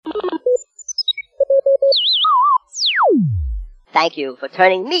Thank you for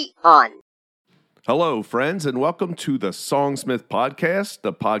turning me on. Hello, friends, and welcome to the Songsmith Podcast,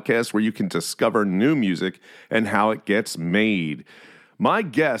 the podcast where you can discover new music and how it gets made. My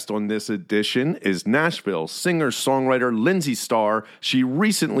guest on this edition is Nashville singer-songwriter Lindsay Starr. She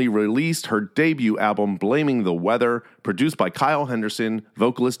recently released her debut album, Blaming the Weather, produced by Kyle Henderson,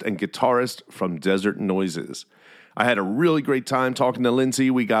 vocalist and guitarist from Desert Noises. I had a really great time talking to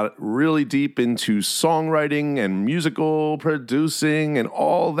Lindsay. We got really deep into songwriting and musical producing and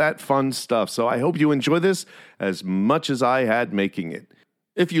all that fun stuff. So I hope you enjoy this as much as I had making it.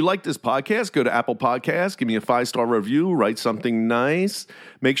 If you like this podcast, go to Apple Podcasts, give me a 5-star review, write something nice.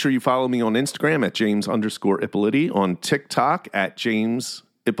 Make sure you follow me on Instagram at James_Ippoliti, on TikTok at James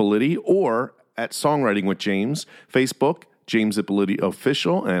Ippoliti, or at Songwriting with James, Facebook, James Ippoliti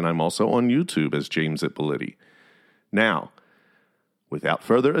Official, and I'm also on YouTube as James Ippoliti. Now, without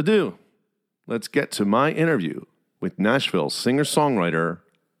further ado, let's get to my interview with Nashville singer-songwriter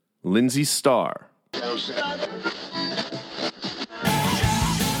Lindsay Starr.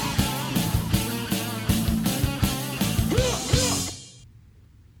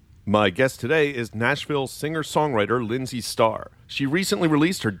 My guest today is Nashville singer-songwriter Lindsay Starr. She recently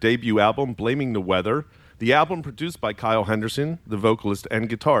released her debut album, Blaming the Weather. The album, produced by Kyle Henderson, the vocalist and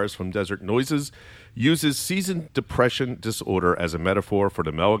guitarist from Desert Noises, uses seasoned depression disorder as a metaphor for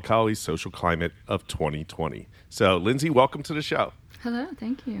the melancholy social climate of 2020. So, Lindsay, welcome to the show. Hello,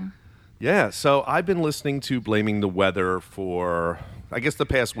 thank you. Yeah, so I've been listening to Blaming the Weather for, I guess, the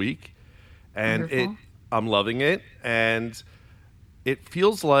past week, and I'm loving it, and it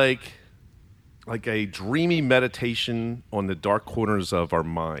feels like a dreamy meditation on the dark corners of our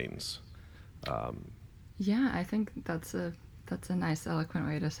minds. Yeah, I think that's a nice, eloquent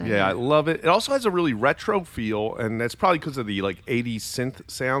way to say it. Yeah, I love it. It also has a really retro feel, and that's probably because of the 80s synth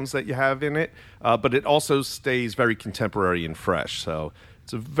sounds that you have in it. But it also stays very contemporary and fresh. So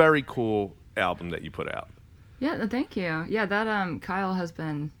it's a very cool album that you put out. Yeah, thank you. Yeah, that Kyle has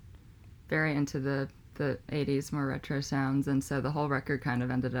been very into the 80s, more retro sounds, and so the whole record kind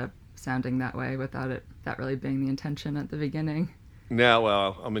of ended up sounding that way without that really being the intention at the beginning. Yeah,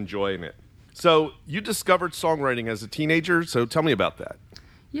 well, I'm enjoying it. So you discovered songwriting as a teenager, so tell me about that.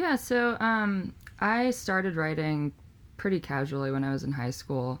 Yeah, so I started writing pretty casually when I was in high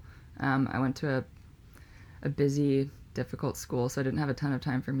school. I went to a busy, difficult school, so I didn't have a ton of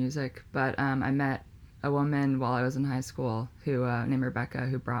time for music, but I met a woman while I was in high school who named Rebecca,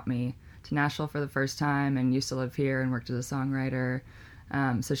 who brought me to Nashville for the first time and used to live here and worked as a songwriter.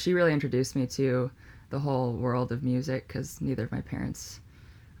 So she really introduced me to the whole world of music because neither of my parents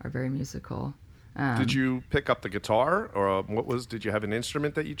are very musical. Did you pick up the guitar, or did you have an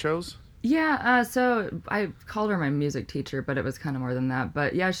instrument that you chose? Yeah, so I called her my music teacher, but it was kind of more than that.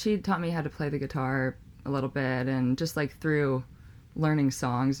 But yeah, she taught me how to play the guitar a little bit, and just through learning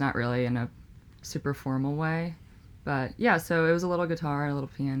songs, not really in a super formal way. But yeah, so it was a little guitar, a little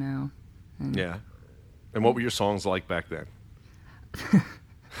piano. Yeah. And what were your songs like back then?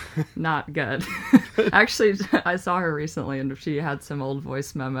 Not good. Actually, I saw her recently and she had some old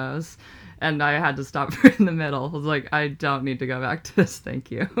voice memos and I had to stop her in the middle. I was like, I don't need to go back to this, thank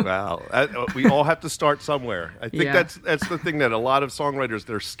you. Wow. We all have to start somewhere. I think that's the thing that a lot of songwriters,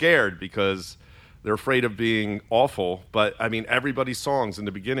 they're scared because they're afraid of being awful. But, I mean, everybody's songs in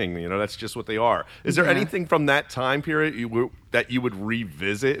the beginning, that's just what they are. Is there anything from that time period that you would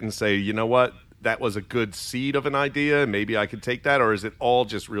revisit and say, you know what? That was a good seed of an idea, maybe I could take that, or is it all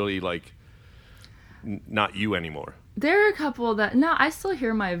just really not you anymore? There are a couple that, no, I still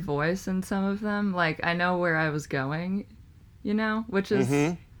hear my voice in some of them. I know where I was going, which is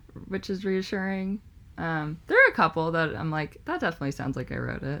reassuring. There are a couple that I'm like, that definitely sounds like I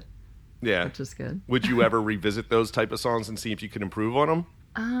wrote it. Yeah. Which is good. Would you ever revisit those type of songs and see if you could improve on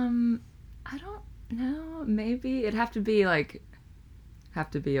them? I don't know. Maybe it'd have to be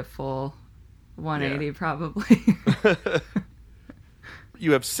a full 180 probably.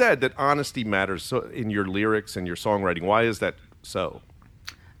 You have said that honesty matters so in your lyrics and your songwriting. Why is that so?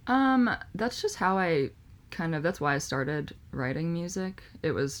 That's just how that's why I started writing music.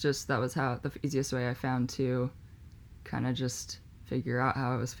 It was just, that was the easiest way I found to kind of just figure out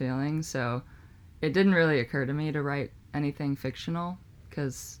how I was feeling. So it didn't really occur to me to write anything fictional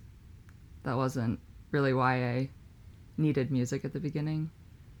because that wasn't really why I needed music at the beginning.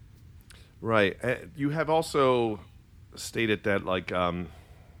 Right. You have also stated that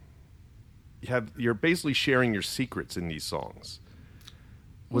you're basically sharing your secrets in these songs.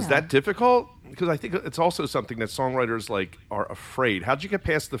 Was that difficult? Because I think it's also something that songwriters are afraid. How'd you get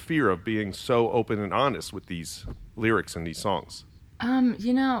past the fear of being so open and honest with these lyrics in these songs?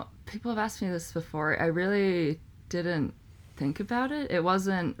 People have asked me this before. I really didn't think about it. It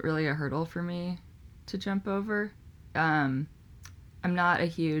wasn't really a hurdle for me to jump over. I'm not a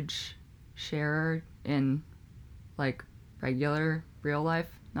huge sharer in like regular real life,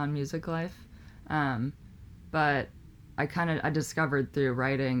 non-music life. But I discovered through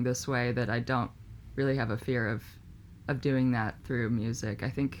writing this way that I don't really have a fear of doing that through music.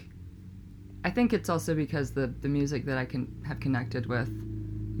 I think it's also because the music that I have connected with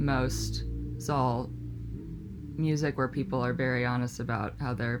most is all music where people are very honest about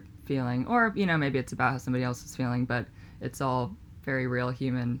how they're feeling, or maybe it's about how somebody else is feeling, but it's all very real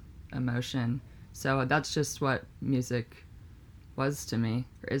human emotion. So that's just what music was to me,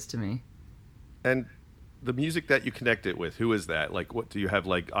 or is to me. And the music that you connected with, who is that? Like, what do you have,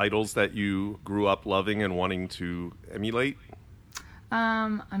 like, idols that you grew up loving and wanting to emulate?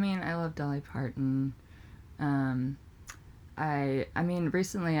 I mean, I love Dolly Parton.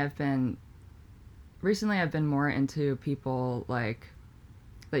 Recently I've been more into people like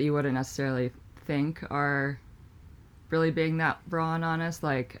that you wouldn't necessarily think are really being that raw and honest.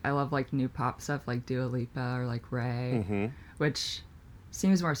 Like, I love like new pop stuff like Dua Lipa or like Ray, which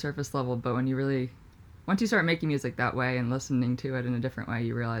seems more surface level, but once you start making music that way and listening to it in a different way,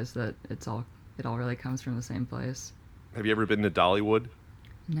 you realize that it all really comes from the same place. Have you ever been to Dollywood?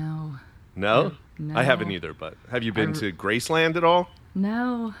 No. No? No. I haven't either, but have you been to Graceland at all?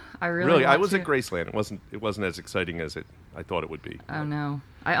 No. I really Really? want I was to. at Graceland. It wasn't as exciting as I thought it would be. Oh, no.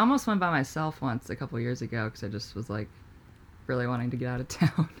 I almost went by myself once a couple years ago because I just was like really wanting to get out of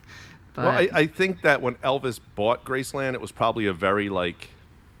town. But Well, I think that when Elvis bought Graceland, it was probably a very, like,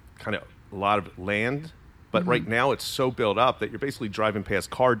 kind of a lot of land. But right now it's so built up that you're basically driving past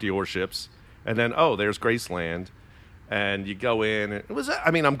car dealerships and then, oh, there's Graceland. And you go in.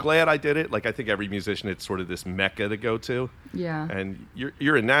 And I'm glad I did it. Like, I think every musician, it's sort of this mecca to go to. yeah. And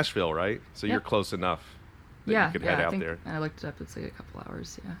you're in Nashville, right? So you're Yep. close enough that you could head out there. I looked it up. It's like a couple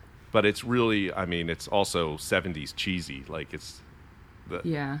hours, yeah. But it's really, it's also 70s cheesy. Like, it's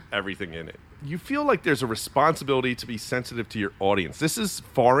everything in it. You feel like there's a responsibility to be sensitive to your audience. This is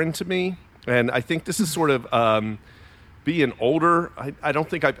foreign to me. And I think this is sort of being older. I don't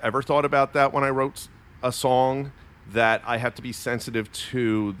think I've ever thought about that when I wrote a song, that I have to be sensitive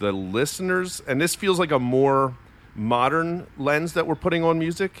to the listeners. And this feels like a more modern lens that we're putting on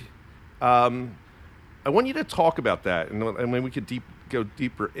music. I want you to talk about that. And when we could go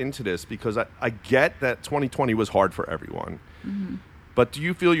deeper into this, because I get that 2020 was hard for everyone. Mm-hmm. But do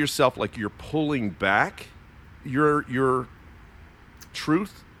you feel yourself like you're pulling back your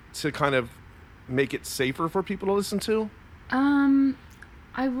truth to kind of make it safer for people to listen to?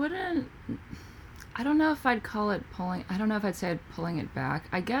 I wouldn't. I don't know if I'd call it pulling. I don't know if I'd say pulling it back.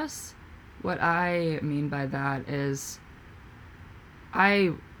 I guess what I mean by that is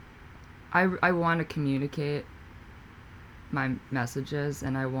I want to communicate my messages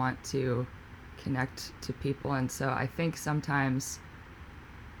and I want to connect to people, and so I think sometimes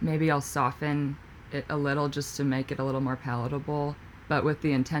maybe I'll soften it a little just to make it a little more palatable, but with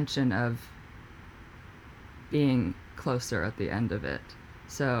the intention of being closer at the end of it.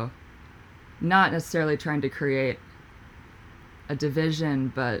 So not necessarily trying to create a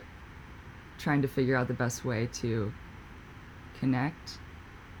division, but trying to figure out the best way to connect.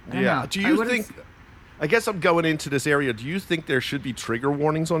 I don't know. Do you think, I guess I'm going into this area, do you think there should be trigger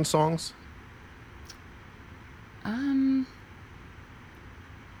warnings on songs?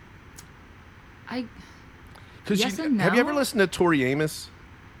 Yes and no. Have you ever listened to Tori Amos?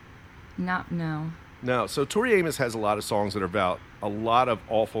 No. No. So Tori Amos has a lot of songs that are about a lot of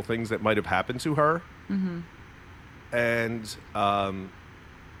awful things that might have happened to her. Mm-hmm. And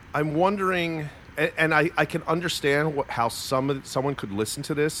I'm wondering, and I can understand how someone could listen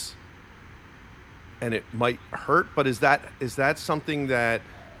to this and it might hurt, but is that something that...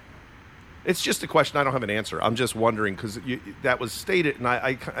 It's just a question. I don't have an answer. I'm just wondering because that was stated, and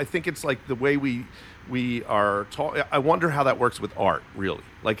I think it's like the way we are taught. I wonder how that works with art, really.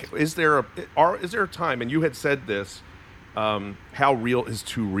 Like, is there a time? And you had said this. How real is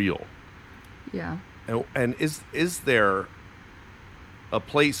too real? Yeah. And is there a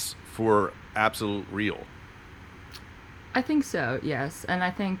place for absolute real? I think so. Yes, and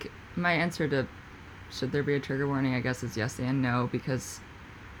I think my answer to should there be a trigger warning, I guess, is yes and no, because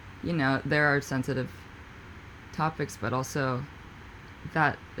there are sensitive topics, but also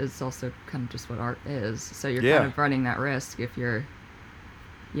that is also kind of just what art is. So you're kind of running that risk if you're,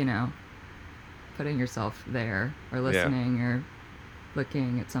 putting yourself there or listening or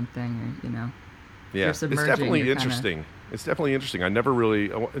looking at something or, Yeah, you're submerging. It's definitely interesting. It's definitely interesting. I never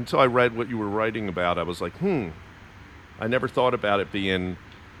really, until I read what you were writing about, I was like, I never thought about it being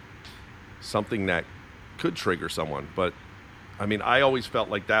something that could trigger someone, but I mean, I always felt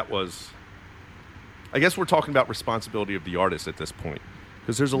like that was, I guess we're talking about responsibility of the artist at this point,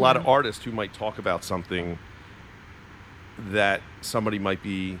 because there's a lot of artists who might talk about something that somebody might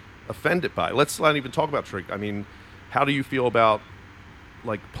be offended by. Let's not even talk about Trick. I mean, how do you feel about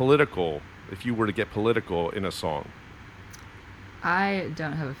like political, if you were to get political in a song? I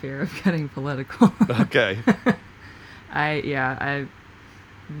don't have a fear of getting political. Okay.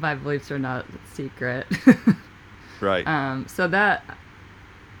 My beliefs are not secret. Right. So that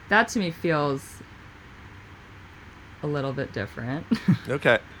to me feels a little bit different.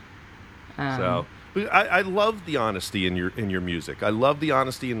 Okay. But I love the honesty in your music. I love the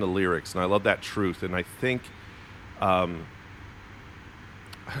honesty in the lyrics, and I love that truth. And I think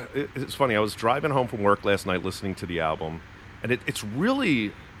it's funny. I was driving home from work last night listening to the album, and it's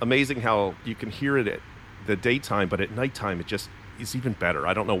really amazing how you can hear it at the daytime, but at nighttime it just is even better.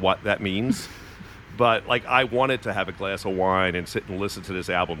 I don't know what that means, but like I wanted to have a glass of wine and sit and listen to this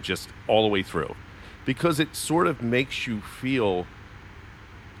album just all the way through, because it sort of makes you feel.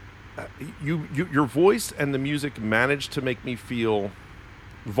 Your voice and the music managed to make me feel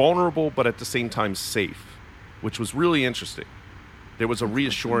vulnerable, but at the same time safe, which was really interesting. There was a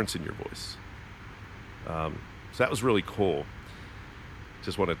reassurance in your voice. So that was really cool.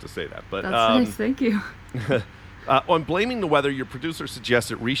 Just wanted to say that. But that's nice. Thank you. On Blaming the Weather, your producer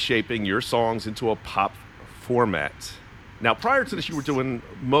suggested reshaping your songs into a pop format. Now, prior to this, you were doing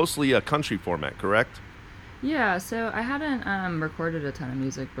mostly a country format, correct? Yeah, so I hadn't recorded a ton of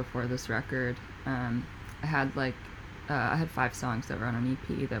music before this record. I had I had 5 songs that were on an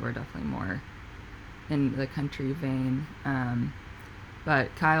EP that were definitely more in the country vein.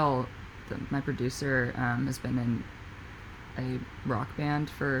 But Kyle, my producer, has been in a rock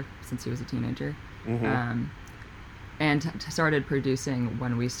band since he was a teenager, and started producing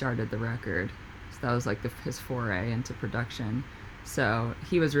when we started the record. So that was like his foray into production. So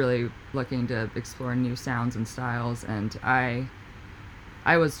he was really looking to explore new sounds and styles, and I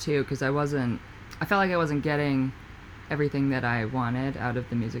was too, because I felt like I wasn't getting everything that I wanted out of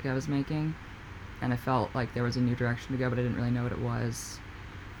the music I was making, and I felt like there was a new direction to go, but I didn't really know what it was.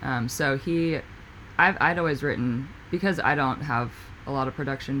 So I'd always written, because I don't have a lot of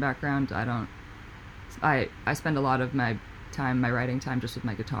production background. I spend a lot of my writing time just with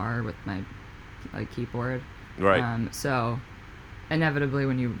my guitar, with my keyboard. Right. So inevitably,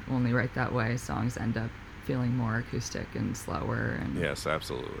 when you only write that way, songs end up feeling more acoustic and slower and yes,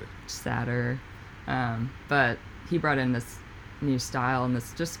 absolutely sadder. But he brought in this new style and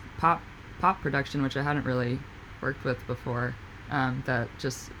this just pop production, which I hadn't really worked with before. That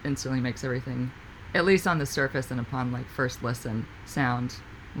just instantly makes everything, at least on the surface and upon first listen, sound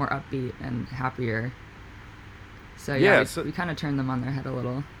more upbeat and happier. So we kind of turned them on their head a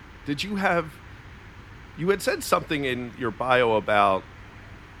little. Did you have? You had said something in your bio about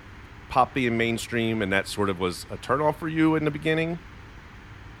pop being mainstream, and that sort of was a turnoff for you in the beginning.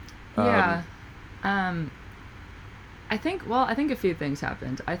 Yeah. I think a few things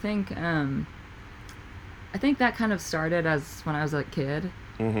happened. I think that kind of started as when I was a kid.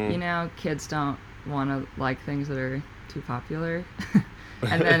 Mm-hmm. You know, kids don't want to like things that are too popular.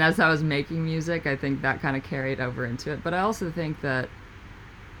 And then as I was making music, I think that kind of carried over into it. But I also think that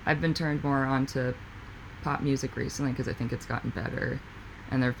I've been turned more onto pop music recently because I think it's gotten better,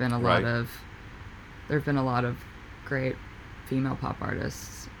 and there've been a lot of great female pop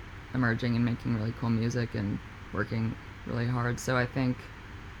artists emerging and making really cool music and working really hard. So I think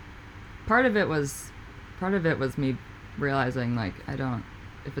part of it was me realizing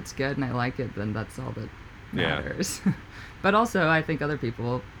if it's good and I like it, then that's all that matters. Yeah. But also I think other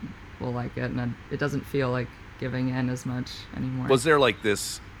people will like it, and it doesn't feel like giving in as much anymore. Was there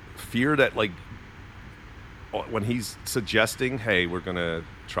this fear that when he's suggesting, hey, we're gonna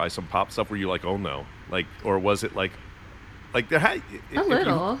try some pop stuff, were you like, oh no, or was it there had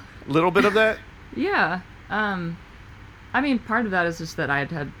a little bit of that? Yeah. I mean, part of that is just that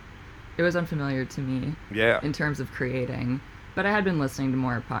it was unfamiliar to me. Yeah. In terms of creating, but I had been listening to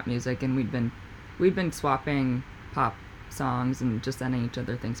more pop music, and we'd been swapping pop songs and just sending each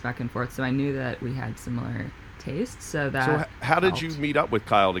other things back and forth. So I knew that we had similar tastes. So how did you meet up with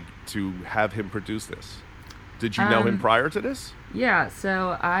Kyle to have him produce this? Did you know him prior to this? Yeah,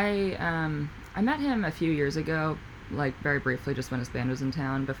 so I met him a few years ago, very briefly, just when his band was in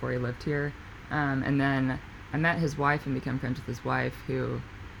town before he lived here. And then I met his wife and became friends with his wife, who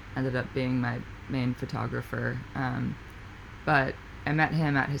ended up being my main photographer. But I met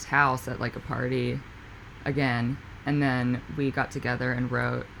him at his house at a party again, and then we got together and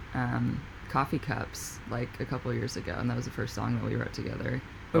wrote Coffee Cups a couple years ago, and that was the first song that we wrote together.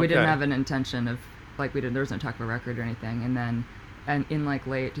 But we didn't have an intention of like there was no talk of a record or anything. And then, and in like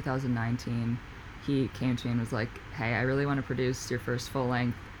late 2019, he came to me and was like, "Hey, I really want to produce your first full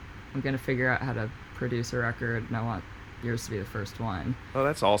length. I'm gonna figure out how to produce a record, and I want yours to be the first one." Oh,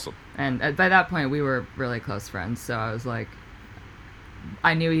 that's awesome. And by that point, we were really close friends. So I was like,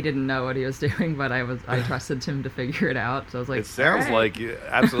 I knew he didn't know what he was doing, but I trusted him to figure it out. So I was like, it sounds right. like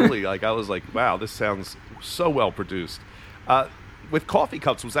absolutely. Like I was like, wow, this sounds so well produced. With Coffee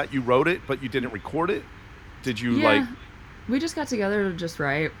Cups, was that you wrote it, but you didn't record it? Did you like? We just got together to just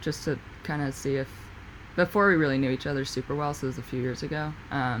write, just to kind of see if, before we really knew each other super well, so it was a few years ago,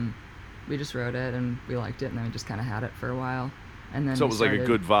 we just wrote it and we liked it, and then we just kind of had it for a while. And then So it was like a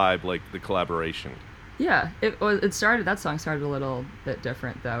good vibe, like the collaboration. Yeah, that song started a little bit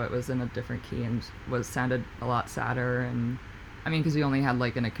different, though. It was in a different key and sounded a lot sadder, and I mean, because we only had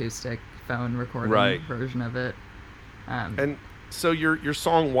like an acoustic phone recording version of it. And so your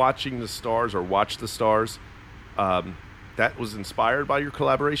song "Watching the Stars" or "Watch the Stars," that was inspired by your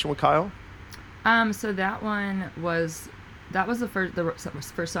collaboration with Kyle? So that was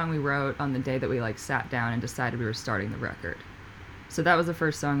the first song we wrote on the day that we like sat down and decided we were starting the record. So that was the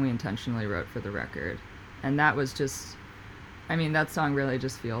first song we intentionally wrote for the record. And that was just, I mean, that song really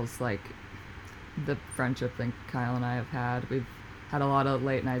just feels like the friendship that Kyle and I have had. We've had a lot of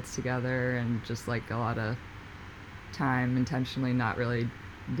late nights together and just like a lot of time intentionally not really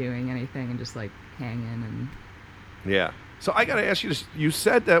doing anything and just like hanging and... Yeah. So I got to ask you this. You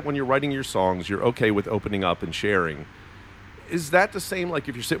said that when you're writing your songs, you're okay with opening up and sharing. Is that the same, like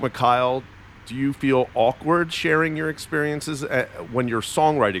if you're sitting with Kyle, do you feel awkward sharing your experiences when you're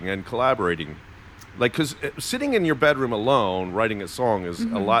songwriting and collaborating? Like, because sitting in your bedroom alone writing a song is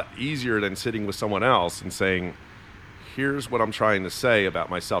a lot easier than sitting with someone else and saying, here's what I'm trying to say about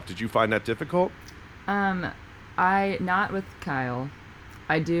myself. Did you find that difficult? Not with Kyle.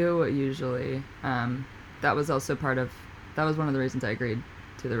 I do usually. That was also that was one of the reasons I agreed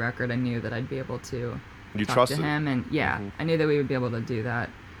to the record. I knew that I'd be able to talk to him, and I knew that we would be able to do that.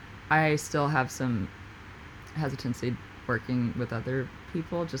 I still have some hesitancy working with other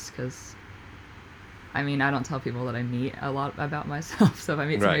people just because, I mean, I don't tell people that I meet a lot about myself. So if I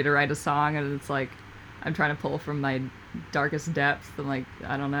meet somebody to write a song and it's like I'm trying to pull from my darkest depths, I'm like,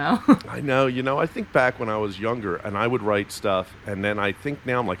 I don't know. I know. I think back when I was younger and I would write stuff, and then I think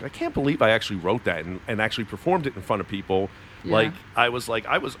now I'm like, I can't believe I actually wrote that and actually performed it in front of people. Yeah. I was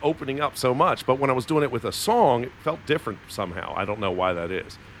opening up so much, but when I was doing it with a song, it felt different somehow. I don't know why that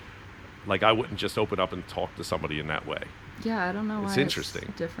is. Like, I wouldn't just open up and talk to somebody in that way. Yeah, I don't know why it's interesting.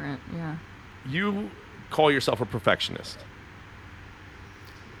 It's different, yeah. You call yourself a perfectionist.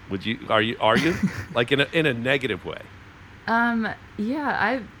 Are you? Like in a negative way?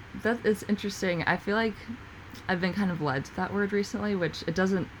 Yeah, it's interesting. I feel like I've been kind of led to that word recently, which it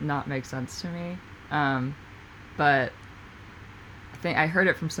doesn't not make sense to me. But I think I heard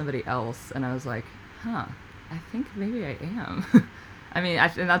it from somebody else and I was like, I think maybe I am. I mean,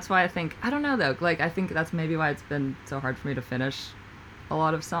 and that's why I don't know though, like I think that's maybe why it's been so hard for me to finish a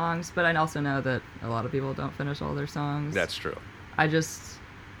lot of songs, but I also know that a lot of people don't finish all their songs. That's true. I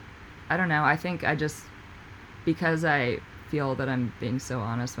don't know, I think because I feel that I'm being so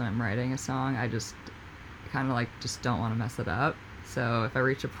honest when I'm writing a song, I just kind of like just don't want to mess it up. So if I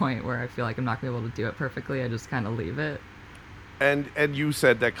reach a point where I feel like I'm not going to be able to do it perfectly, I just kind of leave it. And you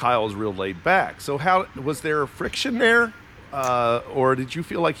said that Kyle's real laid back. So how was there a friction there? Or did you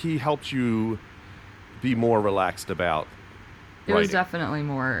feel like he helped you be more relaxed about It writing? was definitely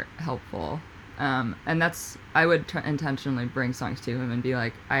more helpful. And I would intentionally bring songs to him and be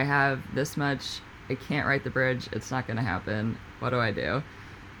like, I have this much, I can't write the bridge, it's not going to happen, what do I do?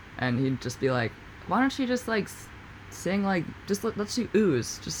 And he'd just be like, why don't you just like sing like, just let's do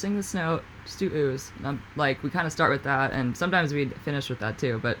ooze, just sing this note, just do ooze. And I'm like, we kind of start with that, and sometimes we'd finish with that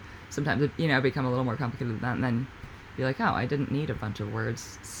too, but sometimes it become a little more complicated than that, and then be like, oh, I didn't need a bunch of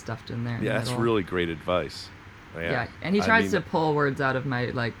words stuffed in there. Yeah, that's really great advice. Yeah, and he tries to pull words out of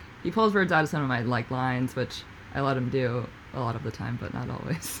he pulls words out of some of my like lines, which I let him do a lot of the time, but not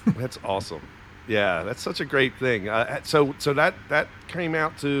always. That's awesome. Yeah, that's such a great thing. So that came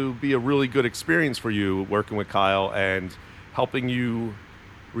out to be a really good experience for you working with Kyle and helping you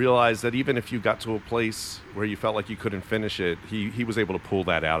realize that even if you got to a place where you felt like you couldn't finish it, he was able to pull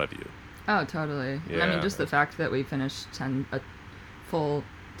that out of you. Oh, totally. Yeah. And I mean, just the fact that we finished a full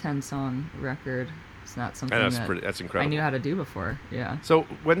 10-song record is not something that's incredible. I knew how to do before. Yeah. So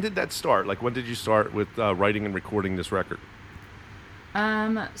when did that start? Like, when did you start with writing and recording this record?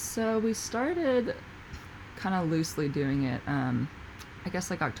 So we started kind of loosely doing it, I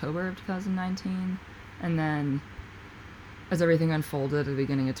guess like October of 2019. And then as everything unfolded at the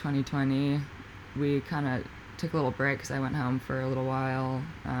beginning of 2020, we kind of took a little break because I went home for a little while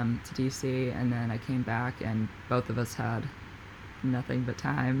to DC, and then I came back, and both of us had nothing but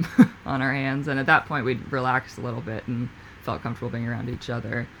time on our hands. And at that point, we'd relaxed a little bit and felt comfortable being around each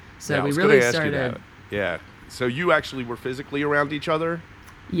other. So yeah, we really started. You that. Yeah. So you actually were physically around each other?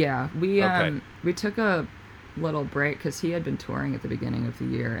 Yeah, we took a little break because he had been touring at the beginning of the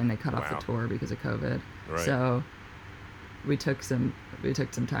year, and they cut off the tour because of COVID. Right. So we took some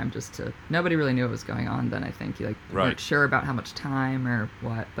time just to. Nobody really knew what was going on then. I think weren't sure about how much time or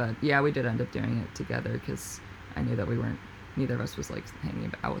what, but yeah, we did end up doing it together because I knew that neither of us was like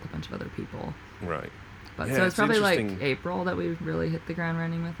hanging out with a bunch of other people. Right. But so it's probably like April that we really hit the ground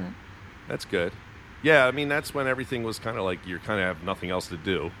running with it. That's good. Yeah, I mean, that's when everything was kind of like you kind of have nothing else to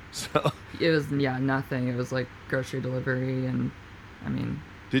do. So it was, nothing. It was like grocery delivery, and I mean,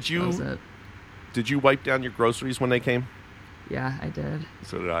 that was it. Did you wipe down your groceries when they came? Yeah, I did.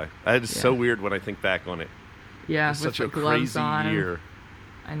 So did I. It's so weird when I think back on it. Yeah, it was with such a gloves crazy on. year.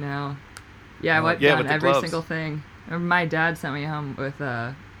 I know. Yeah, I wiped down every gloves. single thing. My dad sent me home with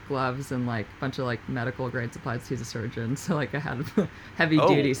gloves and like a bunch of like medical grade supplies. He's a surgeon, so like I had heavy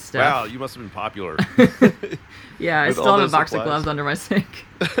duty stuff. Wow, you must have been popular. Yeah, I still have a box of gloves under my sink.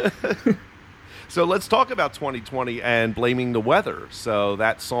 So let's talk about 2020 and blaming the weather. So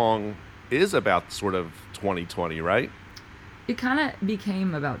that song is about sort of 2020, right? It kind of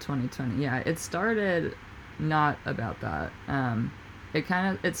became about 2020. Yeah, it started not about that.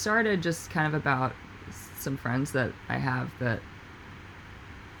 It started just kind of about some friends that I have that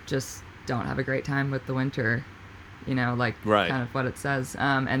just don't have a great time with the winter, kind of what it says.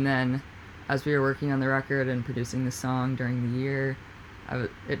 And then as we were working on the record and producing the song during the year,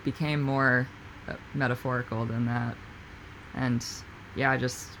 it became more metaphorical than that. And yeah,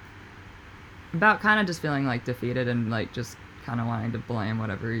 just about kind of just feeling like defeated and like just kind of wanting to blame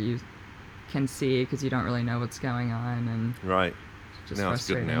whatever you can see because you don't really know what's going on. And right. Just that's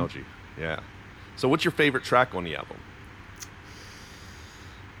a good analogy. Yeah. So what's your favorite track on the album?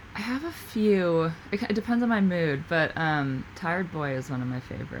 I have a few. It depends on my mood, but Tired Boy is one of my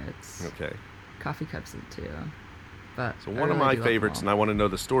favorites. Okay. Coffee Cups is too. But so one of my favorites, and I want to know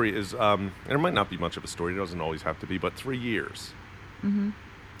the story, is there might not be much of a story. It doesn't always have to be, but 3 years. Mm-hmm.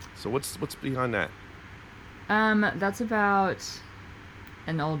 So what's behind that? That's about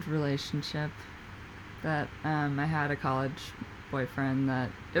an old relationship that I had, a college boyfriend that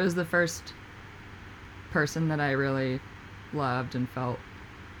it was the first person that I really loved and felt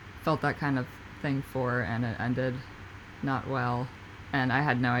that kind of thing for, and it ended not well, and I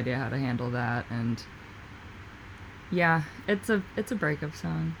had no idea how to handle that. And yeah, it's a breakup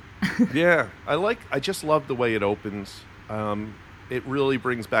song. Yeah, I just love the way it opens. It really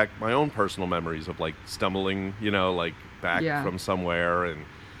brings back my own personal memories of like stumbling, like back from somewhere. And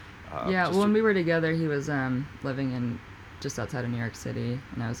when we were together, he was living in just outside of New York City,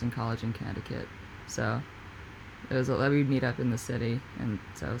 and I was in college in Connecticut. So it was we'd meet up in the city, and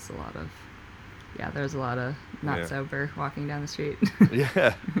so it was a lot of there was a lot of not sober walking down the street.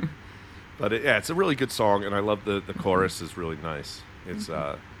 Yeah, but it's a really good song, and I love the chorus is really nice. It's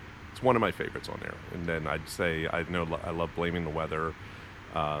it's one of my favorites on there. And then I'd say I love Blaming the Weather.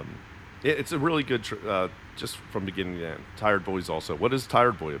 It's a really good just from beginning to end. Tired Boy's also. What is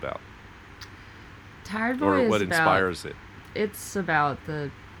Tired Boy about? Tired Boy or what inspires it? It's about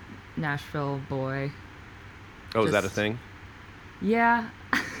the Nashville boy. Oh, is that a thing? Yeah.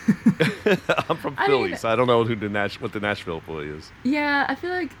 I'm from Philly, so I don't know what the Nashville boy is. Yeah, I feel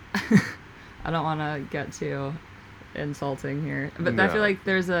like I don't want to get too insulting here, but I feel like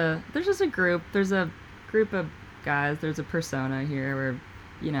there's just a group of guys. There's a persona here where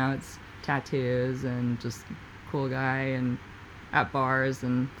it's tattoos and just cool guy and at bars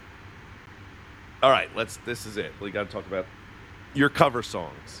and. All right, this is it. We got to talk about your cover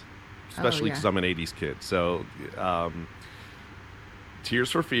songs, especially because I'm an 80s kid. So,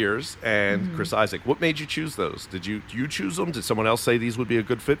 Tears for Fears and Chris Isaak. What made you choose those? Did you choose them? Did someone else say these would be a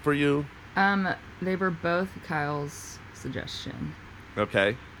good fit for you? They were both Kyle's suggestion.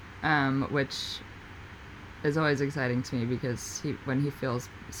 Okay. Which is always exciting to me because when he feels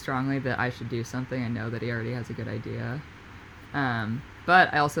strongly that I should do something, I know that he already has a good idea.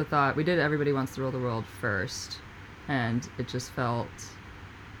 But I also thought we did Everybody Wants to Rule the World first, and it just felt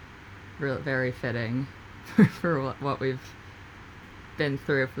very fitting for what we've been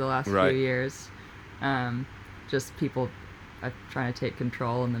through for the last few years. Just people trying to take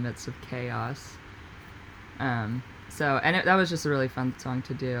control in the midst of chaos. That was just a really fun song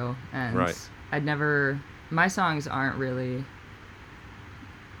to do, and my songs aren't really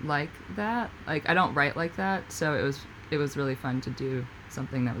like that. Like I don't write like that, so it was really fun to do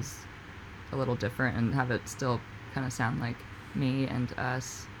something that was a little different and have it still kind of sound like me and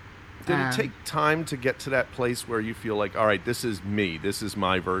us. Did it take time to get to that place where you feel like, all right, this is me, this is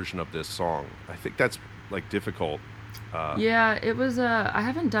my version of this song? I think that's like difficult. Yeah, it was. I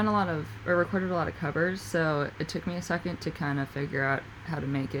haven't done recorded a lot of covers, so it took me a second to kind of figure out how to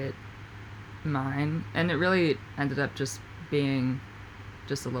make it mine, and it really ended up just being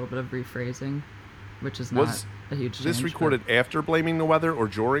just a little bit of rephrasing, which is not a huge change. This recorded after Blaming the Weather or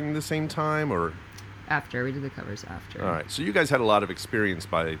during the same time, or? After. We did the covers after. All right, so you guys had a lot of experience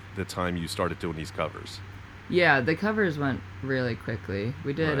by the time you started doing these covers. Yeah, the covers went really quickly.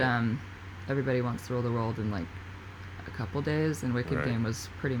 We did Right. Everybody Wants to Rule the World in like a couple days, and Wicked Right. Game was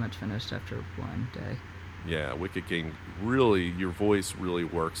pretty much finished after one day. Yeah, Wicked Game, really, your voice really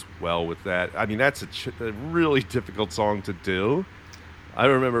works well with that. I mean, that's a really difficult song to do. I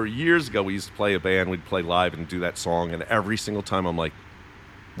remember years ago we used to play a band, we'd play live and do that song, and every single time I'm like,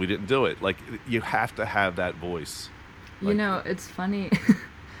 we didn't do it. Like, you have to have that voice. You know, it's funny.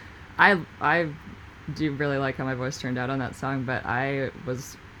 I do really like how my voice turned out on that song, but I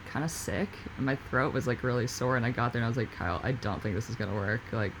was kind of sick, and my throat was like really sore, and I got there and I was like, Kyle, I don't think this is gonna work.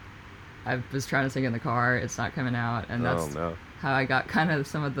 Like, I was trying to sing in the car, it's not coming out, and that's how I got kind of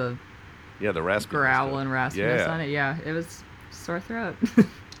some of the the raspiness growl and raspiness on it. Yeah, it was sore throat.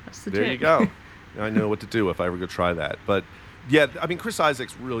 That's legit. There you go. I know what to do if I ever go try that. But yeah, I mean, Chris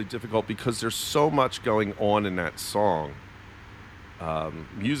Isaac's really difficult because there's so much going on in that song,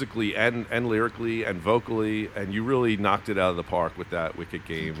 musically and lyrically and vocally, and you really knocked it out of the park with that Wicked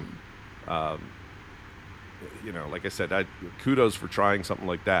Game. You know, like I said, kudos for trying something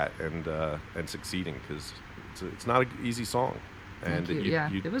like that and succeeding, because it's not an easy song. And Thank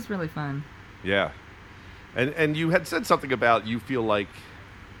you. It was really fun. Yeah, and you had said something about you feel like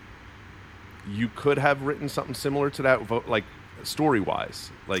you could have written something similar to that, like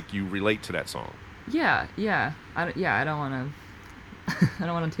story-wise, like you relate to that song. Yeah. I don't want to. I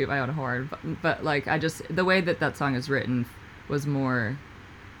don't want to toot my own horn, but like the way that song is written was more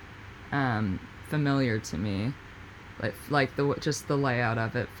familiar to me. Like the layout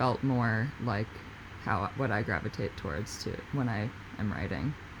of it felt more like what I gravitate towards when I am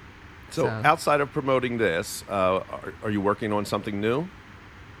writing. So outside of promoting this, are you working on something new?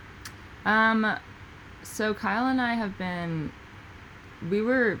 So Kyle and I we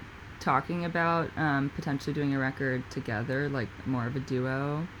were talking about potentially doing a record together, like more of a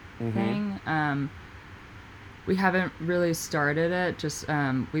duo thing. We haven't really started it. Just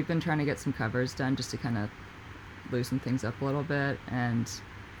we've been trying to get some covers done just to kind of loosen things up a little bit, and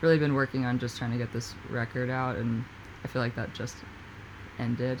really been working on just trying to get this record out, and I feel like that just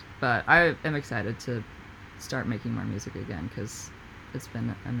ended. But I am excited to start making more music again, because it's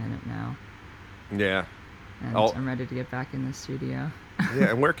been a minute now. Yeah. And I'm ready to get back in the studio.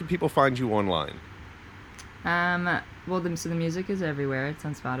 Yeah, and where can people find you online? Well, so the music is everywhere. It's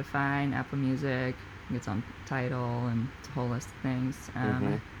on Spotify and Apple Music. It's on Tidal, and it's a whole list of things.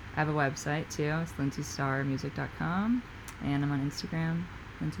 I have a website too. It's lindsaystarrmusic.com, and I'm on Instagram,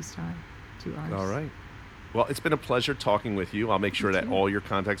 Lindsay Starr, 2 R's. All right. Well, it's been a pleasure talking with you. I'll make sure that all your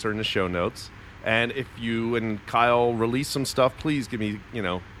contacts are in the show notes. And if you and Kyle release some stuff, please give me,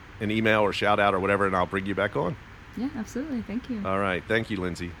 an email or shout out or whatever, and I'll bring you back on. Yeah, absolutely. Thank you. All right. Thank you,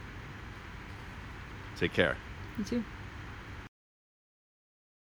 Lindsay. Take care. You too.